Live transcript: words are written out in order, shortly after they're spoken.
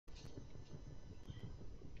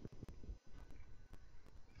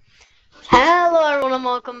and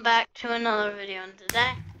welcome back to another video, and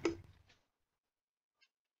today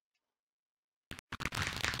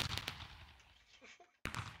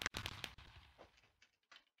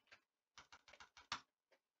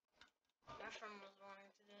my friend was wanting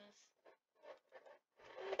to do this.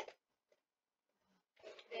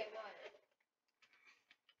 Today what?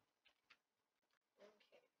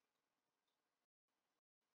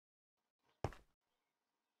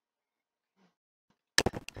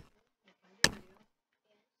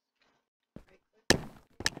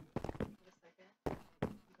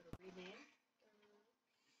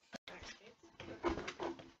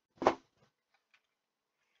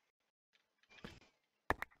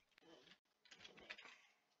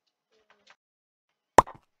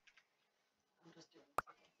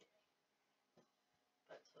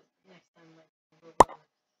 Next time, like, we'll go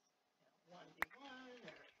 1v1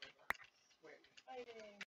 or where you're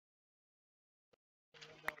fighting.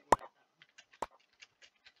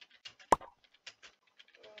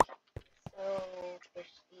 So, for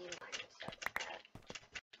Steam, I just said that.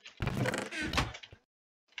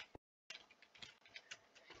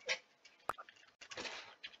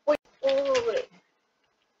 Wait, wait.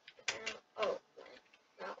 Oh,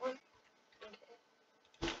 that one? Okay.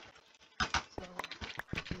 So,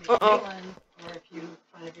 if you make one, or if you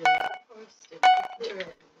find a video post it, picture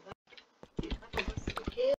it.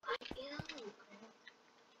 Okay, I am.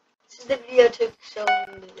 Since the video took so long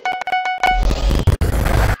to do.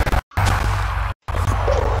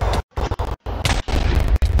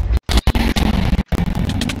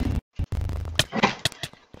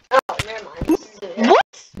 Oh, never mind. This is the video.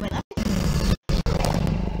 What?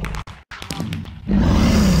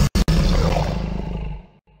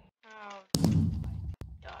 Oh,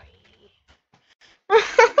 die.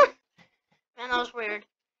 Man, that was weird.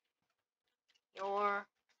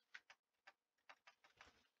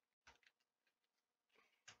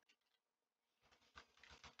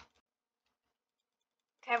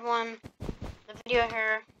 Okay, everyone, the video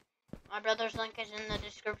here, my brother's link is in the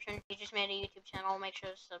description. He just made a YouTube channel. Make sure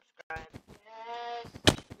to subscribe.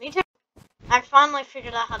 Yes. Me too. I finally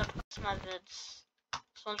figured out how to post my vids.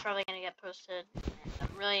 This one's probably gonna get posted.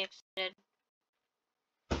 I'm really excited.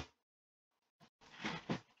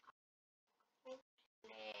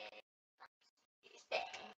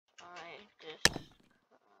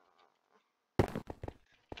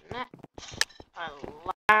 I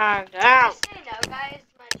lagged out. Just so you know, guys,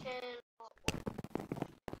 my channel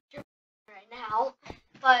right now,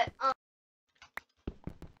 but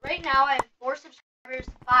right now I have 4 subscribers,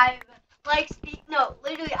 5 likes. No,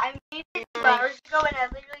 literally, I made it 2 hours ago, and I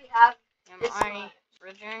literally have this one.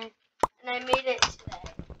 Bridging. And I made it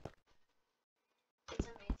today. It's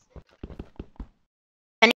amazing.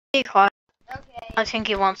 Can you be quiet? Okay. I think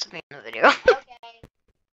he wants to be in the video. Okay.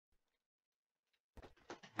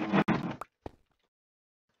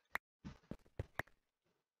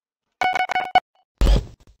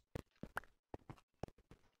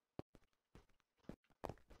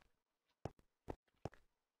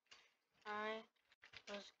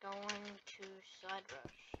 I was going to side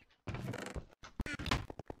rush.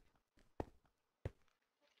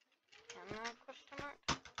 Can I question mark?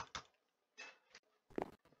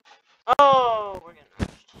 Oh, we're getting rushed.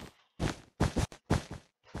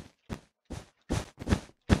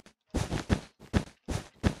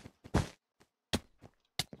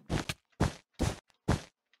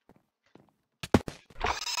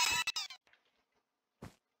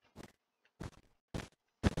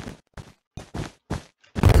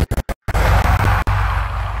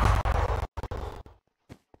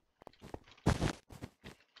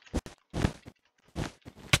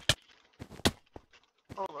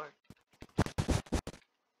 Oh Lord.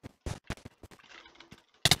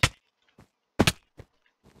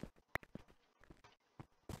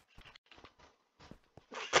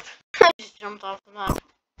 I just jumped off the map.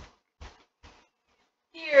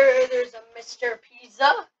 Here, there's a Mr.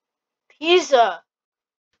 Pizza. Pizza!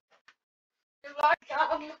 You're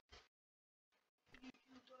welcome.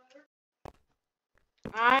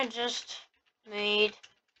 I just made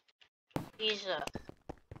pizza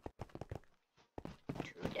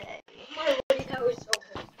today. My video is so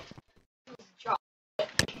good.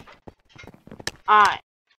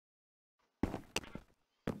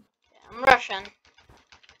 I'm Russian.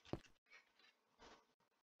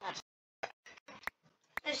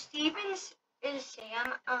 The Stevens is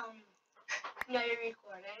Sam. No, you're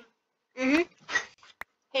recording.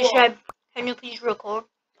 He said, "Can you please record?"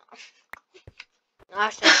 I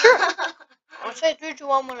said, "Sure." I'll say 3, 2,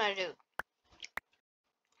 1 when I do.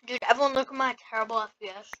 Dude, everyone look at my terrible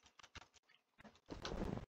FPS.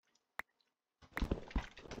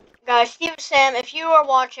 Guys, Steve Sam, if you are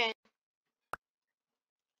watching,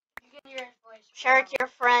 You can hear his voice. share it to your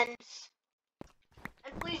friends.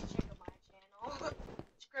 And please check out my channel.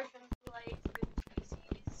 It's Griffin Plays with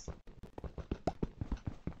TCs.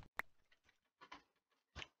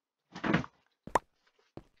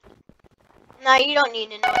 No, you don't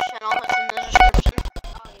need to know his channel. It's in the description.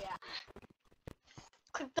 Oh yeah.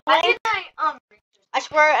 Click the Why link. didn't I I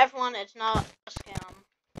swear, everyone, it's not a scam.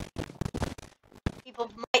 People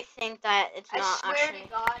might think that it's I not swear actually. to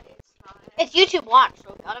God, it's not. It's YouTube Watch,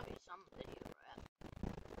 so it gotta be some video.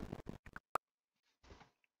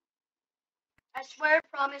 I swear,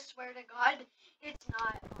 promise, swear to God, it's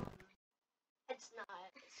not. It's not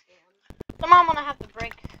a scam. Somehow I'm gonna have to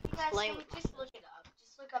break. You guys Play can with just look it up.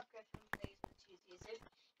 Just look up Griffin Plays with TCs if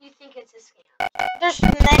you think it's a scam. There's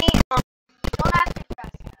many. You don't have to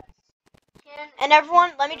trust us. And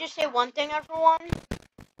everyone, let me just say one thing, everyone.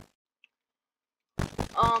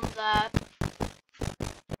 That.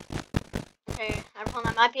 Okay, everyone,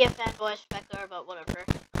 I might be a fanboy speculator, but whatever.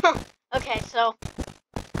 Okay, so.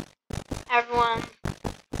 Everyone.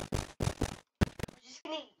 I'm just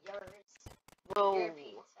gonna eat yours. Whoa. Your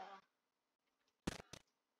pizza.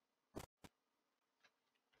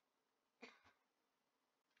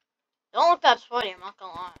 Don't look that sweaty, I'm not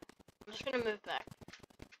gonna lie. I'm just gonna move back.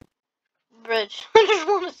 Bridge. I just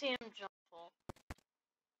wanna see him jump full.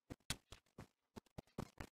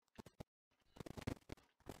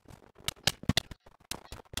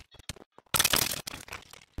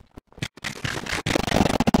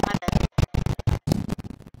 My bad.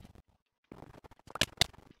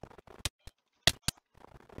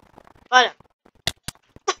 But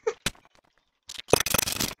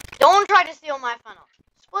don't try to steal my funnel.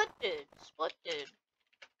 Split dude. Split dude.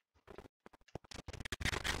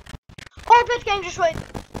 Oh, bitch game just wait. No!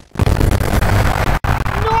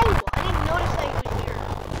 I didn't notice that he was here.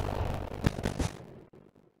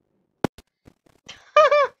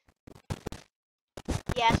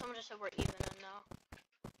 Yeah, someone just said we're even and no.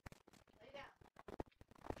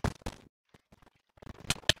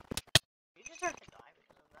 You deserve to die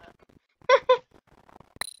because of that.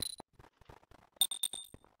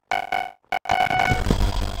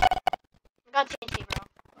 I got TNT, bro.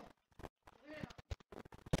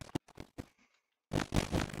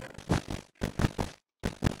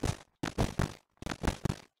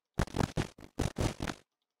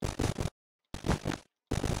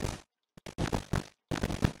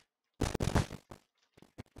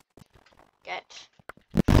 Get.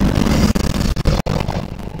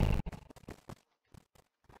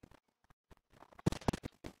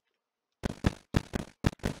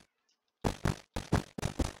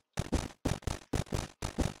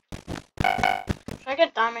 Should I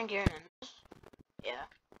get diamond gear in this? Yeah.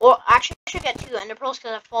 Or actually, I should get 2 ender pearls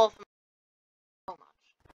because I fall from so much.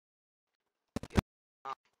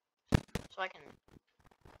 So I can.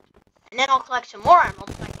 And then I'll collect some more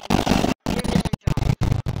emeralds so I can do his jump.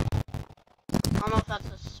 I don't know if that's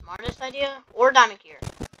the smartest idea or diamond gear.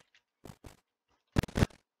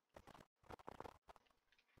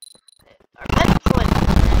 Okay, our best choice.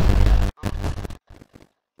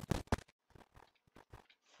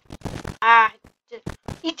 Ah,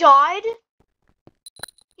 he died?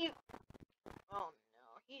 Oh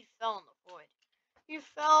no, he fell in the void. He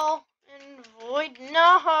fell in the void?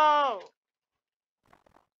 No!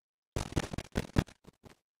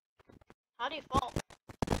 How do you fall?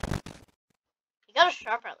 He got a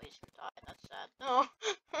sharp at least and died. That's sad. No.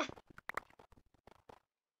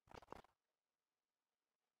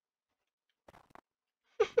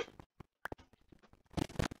 Okay,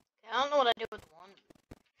 I don't know what I do with one.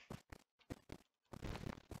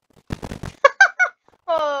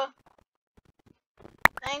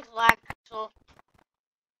 Thanks, Lag Pixel.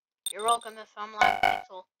 You're welcome if I'm Lag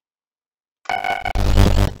Pixel.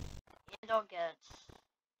 And I'll get.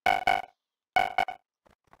 I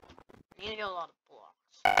need to get a lot of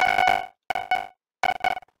blocks.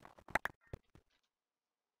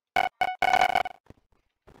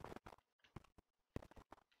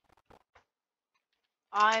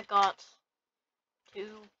 I got 2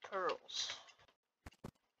 pearls.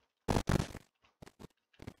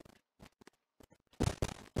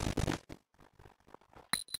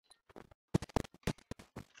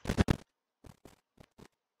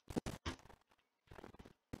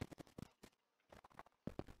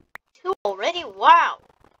 Two already? Wow!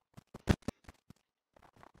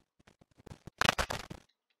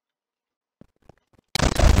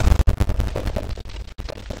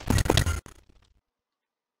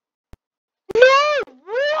 No!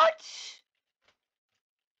 What?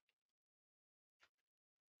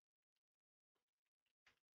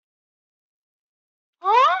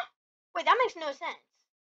 Huh? Wait, that makes no sense.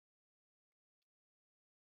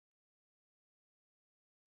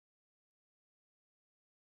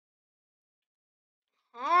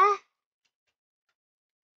 Huh?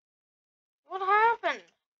 What happened?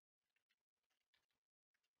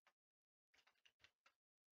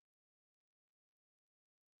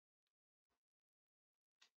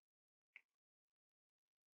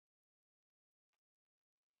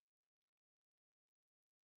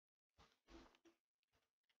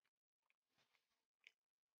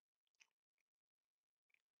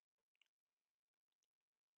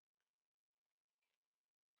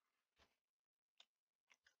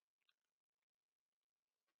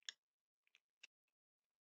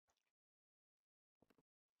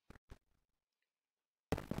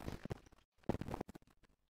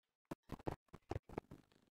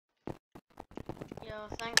 Yo,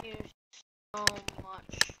 thank you so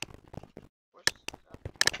much for stuff.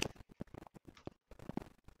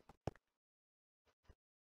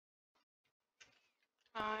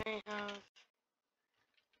 I have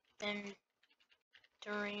been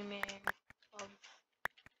dreaming of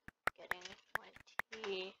getting my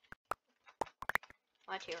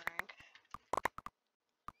T rank.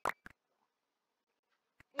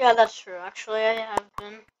 Yeah, that's true. Actually, I have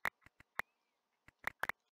been.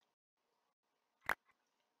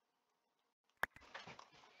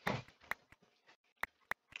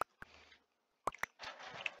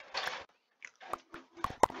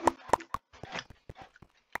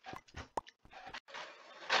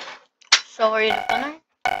 So, are you defending?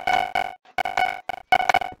 I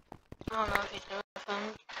don't know if he's gonna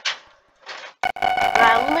defend. But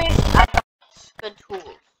at least I got good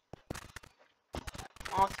tools.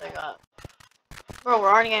 Also, I got. Bro, we're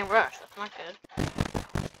already getting rushed. That's not good.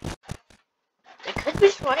 It could be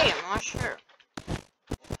sweaty. I'm not sure.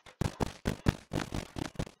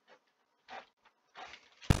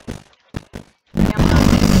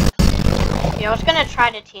 Yeah, I was gonna try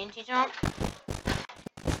to TNT jump.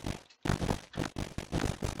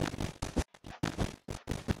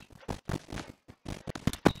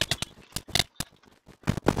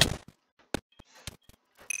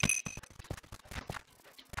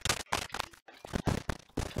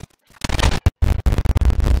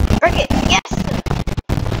 Break it! Yes!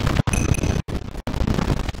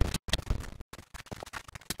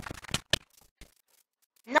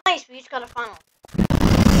 Nice! We just got a final.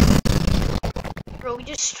 Bro, we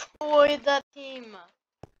destroyed that team.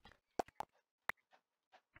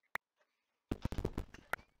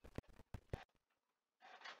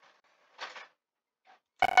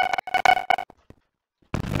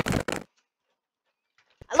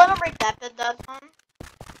 I let him break that bed that time.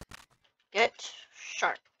 Get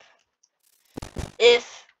sharp.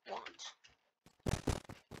 If want.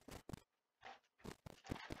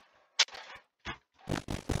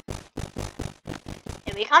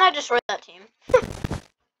 Yeah, we kind of destroyed that team.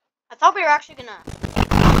 I thought we were actually gonna.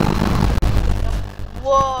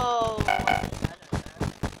 Whoa!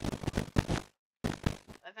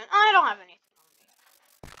 I don't have anything on me.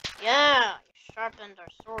 Yeah, you sharpened our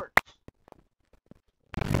swords.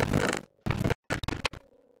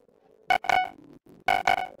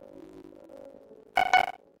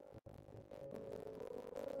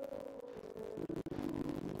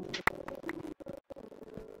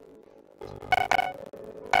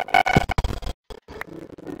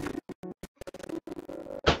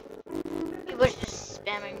 He was just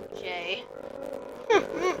spamming J. I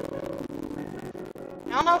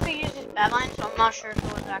don't know if he uses badlines, so I'm not sure if it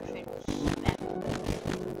was actually spamming.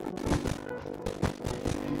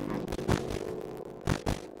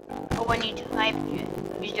 Oh, when you type J,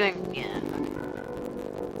 he's doing, yeah.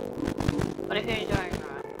 What if he's doing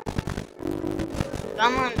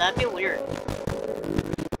gunline? That'd be weird.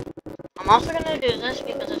 I'm also gonna do this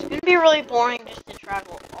because it's gonna be really boring just to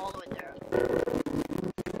travel all the way there.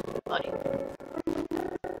 Buddy.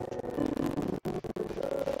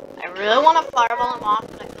 I really want to fireball him off,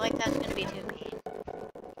 but I feel like that's gonna be too mean.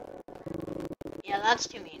 Yeah, that's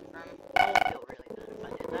too mean for him. I'll feel really bad if I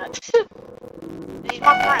do that. He's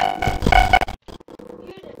my friend.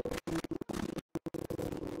 Use it.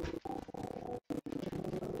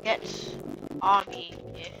 Get Augie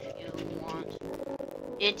if you want.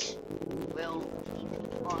 It will eat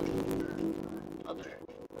on other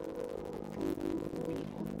people.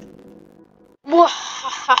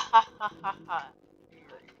 Mwahahahaha.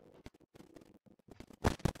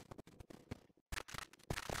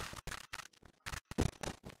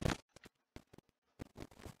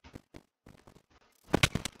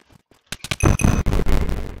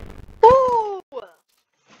 Ooh!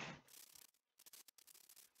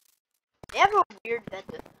 They have a weird bed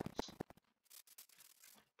defense.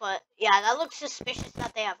 But yeah, that looks suspicious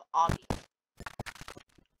that they have obby.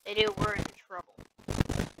 They do, we're in trouble.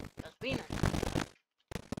 Because we know.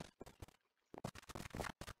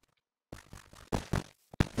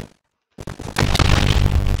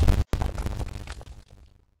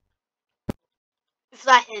 If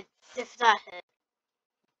that hit.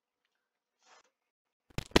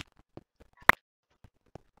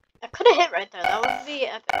 I could have hit right there. That would be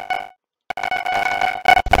epic.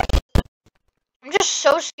 I'm just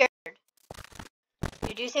so scared.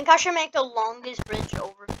 Dude, do you think I should make the longest bridge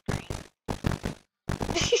over the green?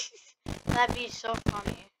 That'd be so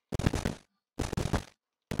funny.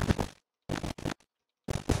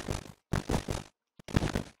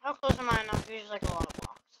 How close am I? Not usually like a lot of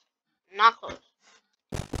blocks. Not close.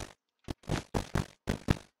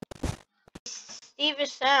 Steve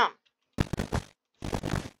is Sam.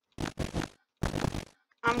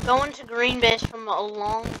 I'm going to green base from a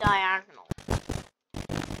long diagonal.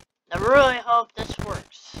 I really hope this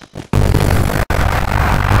works.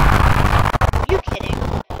 Are you kidding?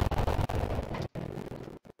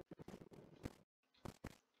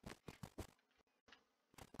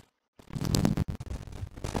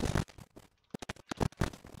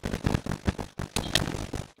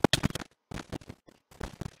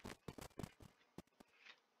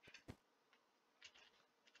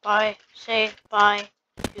 Bye. Say bye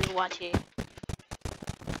to Wati.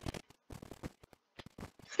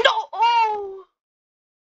 No! Oh!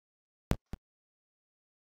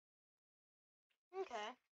 Okay.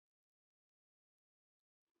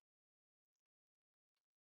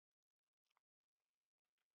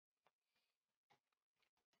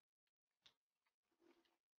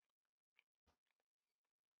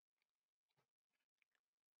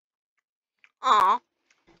 Aw.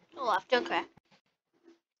 You left. Okay.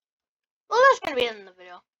 Well, that's gonna be in the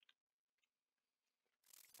video.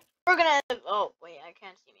 We're gonna. Oh, wait. I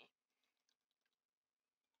can't see me.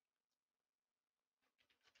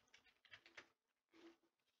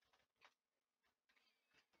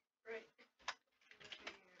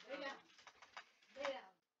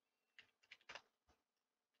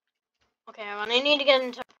 Okay, I need to get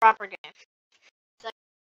into a proper game.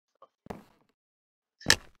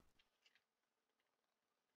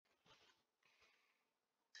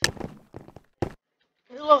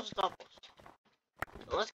 Who loves doubles?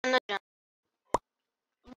 So let's get in the gym.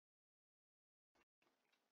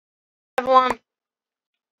 Everyone,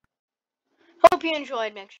 hope you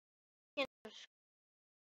enjoyed. Make sure you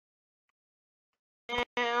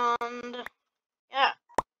and yeah,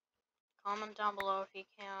 comment down below if you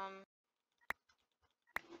can.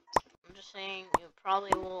 I'm just saying you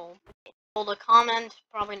probably will hold a comment.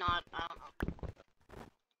 Probably not. I don't know.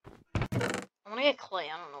 I want to get clay.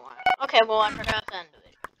 I don't know why. Okay, well I forgot to end the video.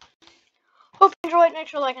 Hope you enjoyed. Make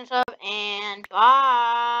sure to like and sub, and bye.